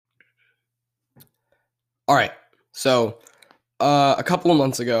All right. So, a couple of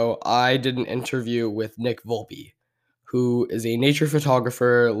months ago, I did an interview with Nick Volpe, who is a nature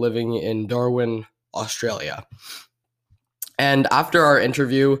photographer living in Darwin, Australia. And after our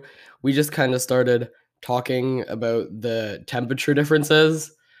interview, we just kind of started talking about the temperature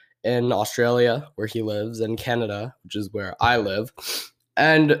differences in Australia, where he lives, and Canada, which is where I live.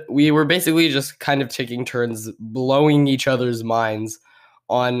 And we were basically just kind of taking turns blowing each other's minds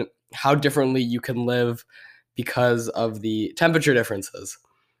on how differently you can live because of the temperature differences.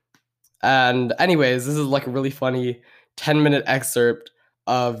 And anyways, this is like a really funny 10-minute excerpt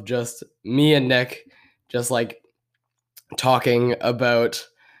of just me and Nick just like talking about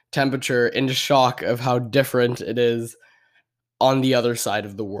temperature in shock of how different it is on the other side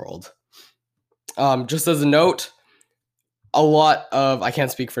of the world. Just as a note, I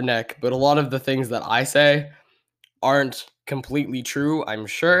can't speak for Nick, but a lot of the things that I say aren't completely true, I'm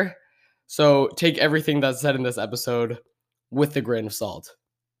sure. So take everything that's said in this episode with a grain of salt.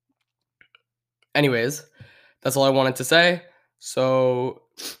 Anyways, that's all I wanted to say. So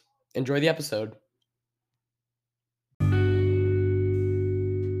enjoy the episode.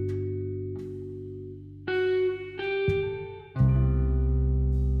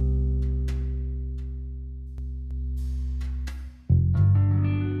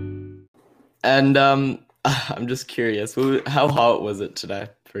 And I'm just curious, how hot was it today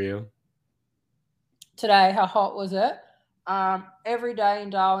for you? Today, how hot was it? Every day in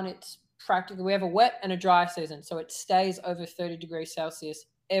Darwin, it's practically, we have a wet and a dry season. So it stays over 30 degrees Celsius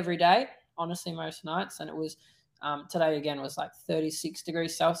every day, honestly, most nights. And it was, today again was like 36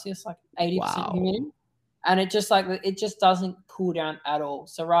 degrees Celsius, like 80% humidity. And it just doesn't cool down at all.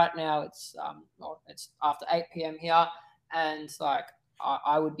 So right now it's after 8 p.m. here, and like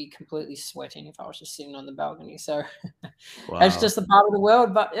I would be completely sweating if I was just sitting on the balcony. So it's just a part of the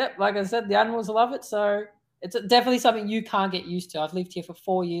world. But yeah, like I said, the animals love it. So it's definitely something you can't get used to. I've lived here for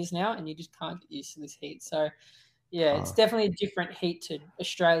 4 years now, and you just can't get used to this heat. So yeah, it's definitely a different heat to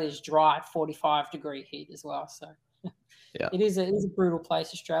Australia's dry 45-degree heat as well. So yeah, it is a brutal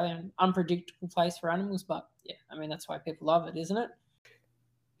place, Australia, an unpredictable place for animals. But yeah, I mean, that's why people love it, isn't it?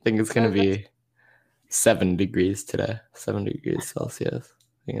 I think it's going to be 7 degrees today, 7 degrees Celsius.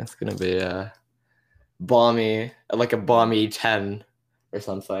 I think it's going to be a balmy 10 or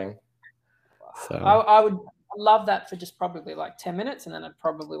something. So I would love that for just probably like 10 minutes, and then I'd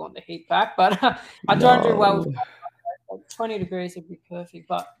probably want the heat back. But I don't do well with 20 degrees would be perfect.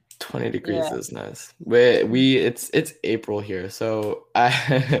 But 20 degrees is nice. It's April here, so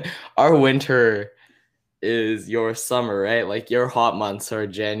our winter is your summer, right? Like your hot months are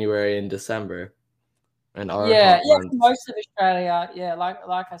January and December, and our hot months. Most of Australia,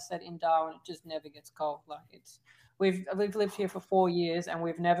 like I said, in Darwin, it just never gets cold. Like we've lived here for 4 years, and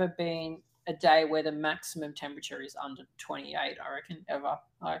we've never been a day where the maximum temperature is under 28. I reckon ever.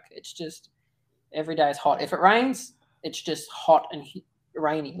 Like it's just every day is hot. If it rains, it's just hot and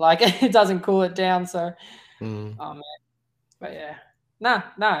rainy. Like it doesn't cool it down. So, but yeah. No,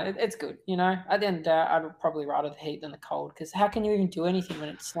 it's good. You know, at the end of the day, I'd probably rather the heat than the cold, because how can you even do anything when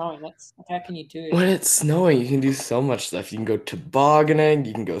it's snowing? How can you do it? When it's snowing, you can do so much stuff. You can go tobogganing,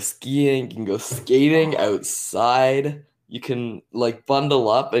 you can go skiing, you can go skating outside. You can like bundle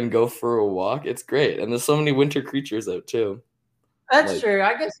up and go for a walk. It's great. And there's so many winter creatures out too. That's true.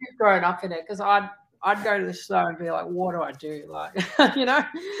 I guess you've grown up in it, because I'd go to the snow and be like, what do I do? Like, you know?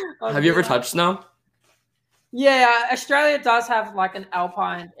 Have you ever touched snow? Yeah, Australia does have like an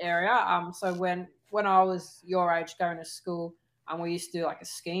alpine area. So when I was your age going to school, and we used to do like a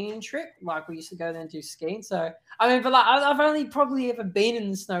skiing trip, like we used to go there and do skiing. So I mean, but like I've only probably ever been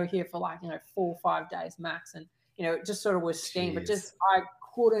in the snow here for like 4 or 5 days max, and it just sort of was skiing. But just I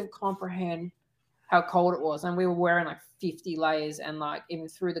couldn't comprehend how cold it was, and we were wearing like 50 layers, and like even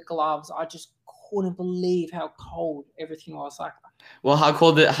through the gloves, I just couldn't believe how cold everything was. Like, well, how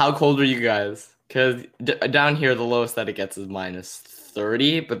cold are you guys? Because down here, the lowest that it gets is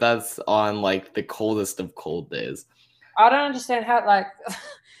 -30, but that's on like the coldest of cold days. I don't understand how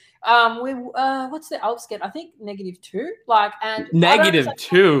what's the Alps get? I think -2. Like, and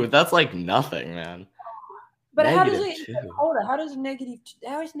 -2. That's like nothing, man. But how does it get colder? How is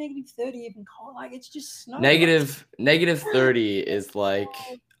 -30 even cold? Like, it's just snow. -30 is like,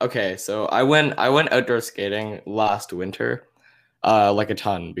 okay, so I went outdoor skating last winter. Like a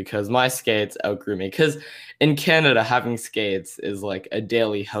ton, because my skates outgrew me. Because in Canada, having skates is like a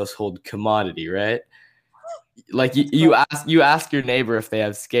daily household commodity, right? Like you ask your neighbor if they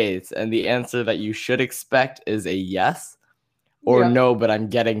have skates, and the answer that you should expect is a yes or no, but I'm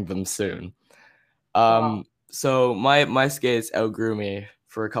getting them soon. So my skates outgrew me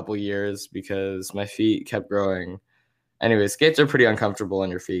for a couple years because my feet kept growing. Anyway, skates are pretty uncomfortable on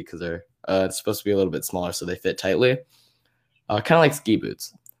your feet because they're it's supposed to be a little bit smaller, so they fit tightly. Kind of like ski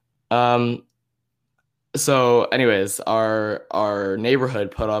boots. Um, so anyways, our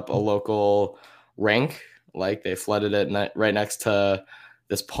neighborhood put up a local rink, like they flooded it right next to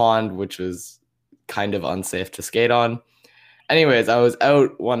this pond, which was kind of unsafe to skate on. Anyways, I was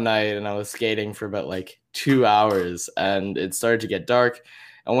out one night and I was skating for about like 2 hours, and it started to get dark.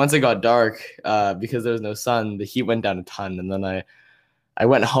 And once it got dark, because there was no sun, the heat went down a ton. And then I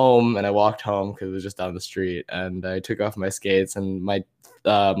went home and I walked home because it was just down the street, and I took off my skates, and my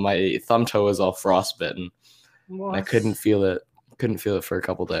thumb toe was all frostbitten. And I What? couldn't feel it. Couldn't feel it for a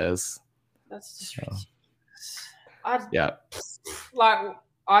couple days. That's just So, ridiculous. yeah.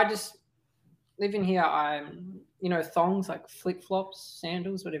 I just living here. Thongs, like flip flops,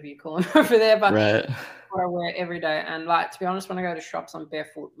 sandals, whatever you call them over there. But Right. what I wear every day, and like to be honest, when I go to shops, I'm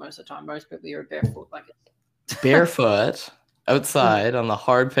barefoot most of the time. Most people here are barefoot, like Barefoot outside on the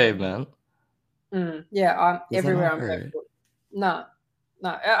hard pavement. Yeah, I'm Does that everywhere. not I'm hurt? barefoot. No.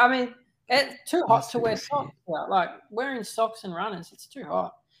 I mean, it's too hot to wear Must be socks. Yeah, like wearing socks and runners, it's too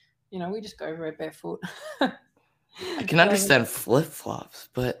hot. We just go everywhere barefoot. I can understand flip flops,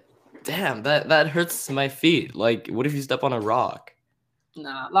 but damn, that hurts my feet. Like, what if you step on a rock?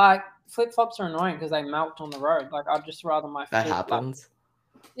 Nah, like flip flops are annoying because they melt on the road. Like I'd just rather my That foot. happens.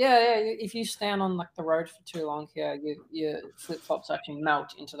 Yeah. If you stand on like the road for too long here, your flip flops actually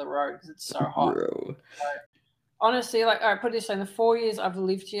melt into the road because it's so hot. Bro. Honestly, like, all right, put it this way: in the 4 years I've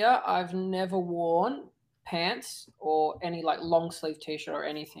lived here, I've never worn pants or any like long sleeve t-shirt or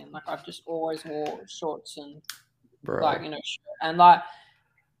anything. Like I've just always wore shorts and Bro. like shirt. And like,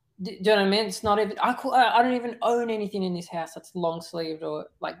 do you know what I mean? It's not even I don't even own anything in this house that's long sleeved or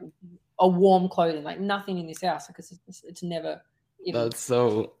like a warm clothing. Like nothing in this house because it's never. Even, That's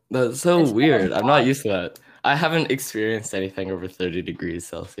so weird. I'm not used to that. I haven't experienced anything over 30 degrees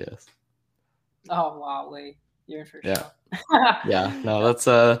Celsius. Oh wow, Lee. You're in for Yeah. sure. Yeah, no, that's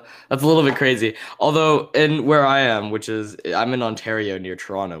a little bit crazy. Although in where I am, I'm in Ontario near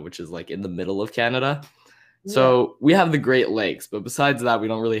Toronto, which is like in the middle of Canada. So we have the Great Lakes, but besides that, we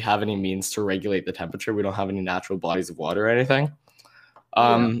don't really have any means to regulate the temperature. We don't have any natural bodies of water or anything.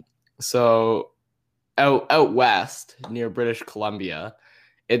 So out west near British Columbia,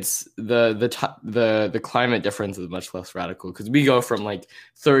 it's the climate difference is much less radical because we go from like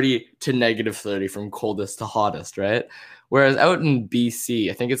 30 to -30 from coldest to hottest, right? Whereas out in BC,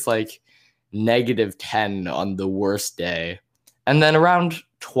 I think it's like -10 on the worst day, and then around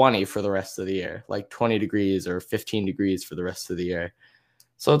 20 for the rest of the year, like 20 degrees or 15 degrees for the rest of the year.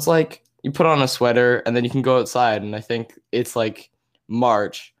 So it's like you put on a sweater and then you can go outside, and I think it's like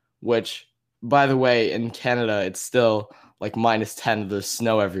March, which, by the way, in Canada, it's still like -10. There's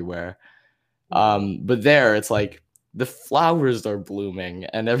snow everywhere. But there, it's like the flowers are blooming,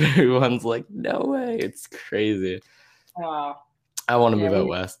 and everyone's like, "No way!" It's crazy. Wow. I want to move out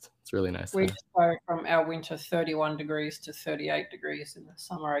west. It's really nice. We just go from our winter 31 degrees to 38 degrees in the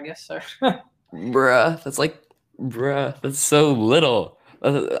summer, I guess. So, bruh, that's so little.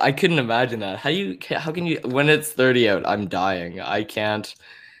 I couldn't imagine that. How can you, when it's 30 out, I'm dying. I can't.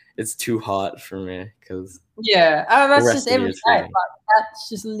 It's too hot for me because that's just every day. Like, that's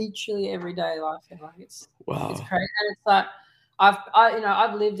just literally everyday life. Like it's crazy, and it's like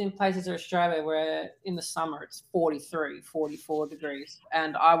I've lived in places in Australia where in the summer it's 43, 44 degrees,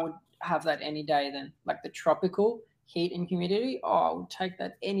 and I would have that any day. Then like the tropical heat and humidity, I would take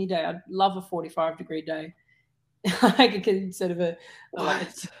that any day. I'd love a 45-degree day, like instead of a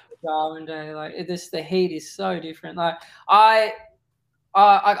Darwin day. Like the heat is so different. Like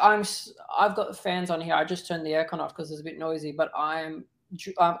I've got the fans on here. I just turned the aircon off because it's a bit noisy, but I'm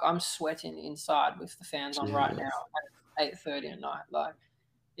sweating inside with the fans on right now at 8:30 at night. Like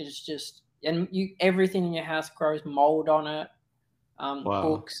it's just, and everything in your house grows mold on it.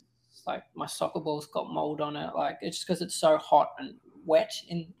 Books, like my soccer ball's got mold on it. Like it's just because it's so hot and wet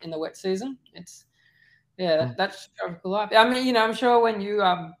in the wet season. It's that's tropical life. I mean, I'm sure when you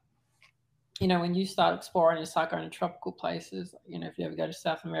when you start exploring and start going to tropical places, if you ever go to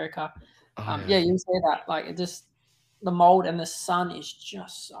South America, you'll see that. Like it just, the mold and the sun is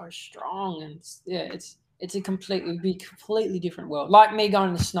just so strong, and it's a completely different world. Like me going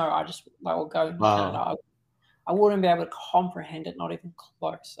in the snow, I just will go to Canada. I wouldn't be able to comprehend it, not even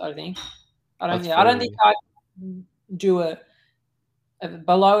close. I think. I don't think I do a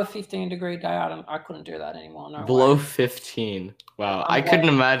below a 15-degree day. I couldn't do that anymore. No below way. 15. Wow, I couldn't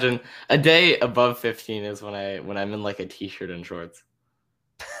imagine. A day above 15 is when I'm in like a t-shirt and shorts.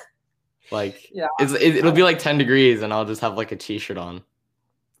 Like it'll be like 10 degrees and I'll just have like a t-shirt on.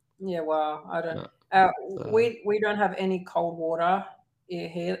 Yeah, well, I don't. Yeah, We don't have any cold water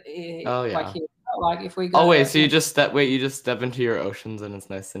here, oh like yeah. here. Like if we go Oh wait, to, so you just step into your oceans and it's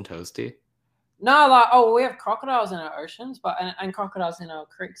nice and toasty. no, like, oh, we have crocodiles in our oceans, but and crocodiles in our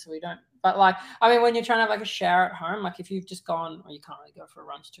creeks, so we don't. But like, I mean, when you're trying to have like a shower at home, like if you've just gone, or you can't really go for a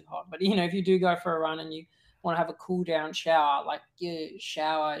run; it's too hot. But if you do go for a run and you want to have a cool down shower, like your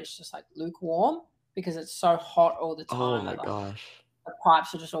shower is just like lukewarm because it's so hot all the Oh time my that like gosh. the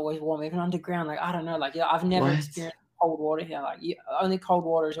pipes are just always warm, even underground. Like I don't know, like I've never What? experienced cold water here. Like only cold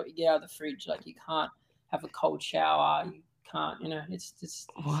water is what you get out of the fridge. Like you can't have a cold shower. You can't, it's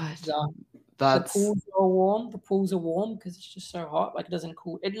What? bizarre. The That's pools are warm. The pools are warm because it's just so hot. Like it doesn't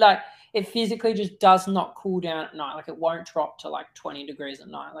cool. It physically just does not cool down at night. Like it won't drop to like 20 degrees at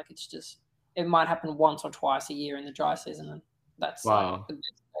night. Like it might happen once or twice a year in the dry season, and that's like wow. the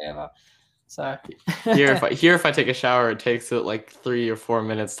best day ever. So Here if I take a shower, it takes it like 3 or 4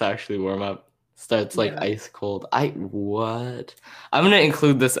 minutes to actually warm up. Starts like yeah, ice cold. What? I'm gonna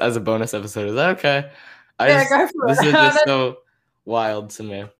include this as a bonus episode. Is that okay? yeah, go for This is just it. so wild to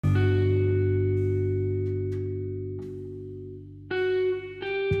me.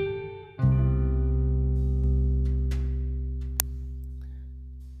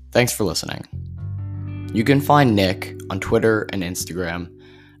 Thanks for listening. You can find Nick on Twitter and Instagram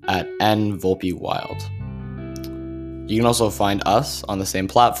at nvolpewild. You can also find us on the same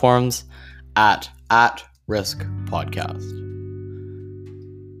platforms at Risk Podcast.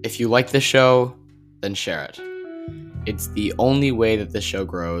 If you like this show, then share it. It's the only way that this show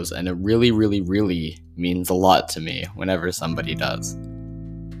grows, and it really, really, really means a lot to me whenever somebody does.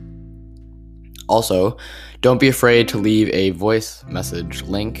 Also, don't be afraid to leave a voice message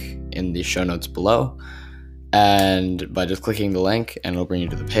link in the show notes below, and by just clicking the link, and it'll bring you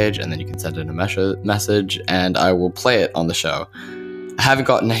to the page, and then you can send in a message, and I will play it on the show. I haven't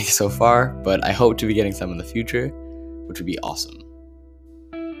gotten any so far, but I hope to be getting some in the future, which would be awesome.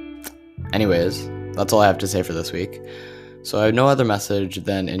 Anyways, that's all I have to say for this week. So I have no other message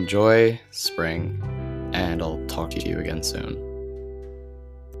than enjoy spring, and I'll talk to you again soon.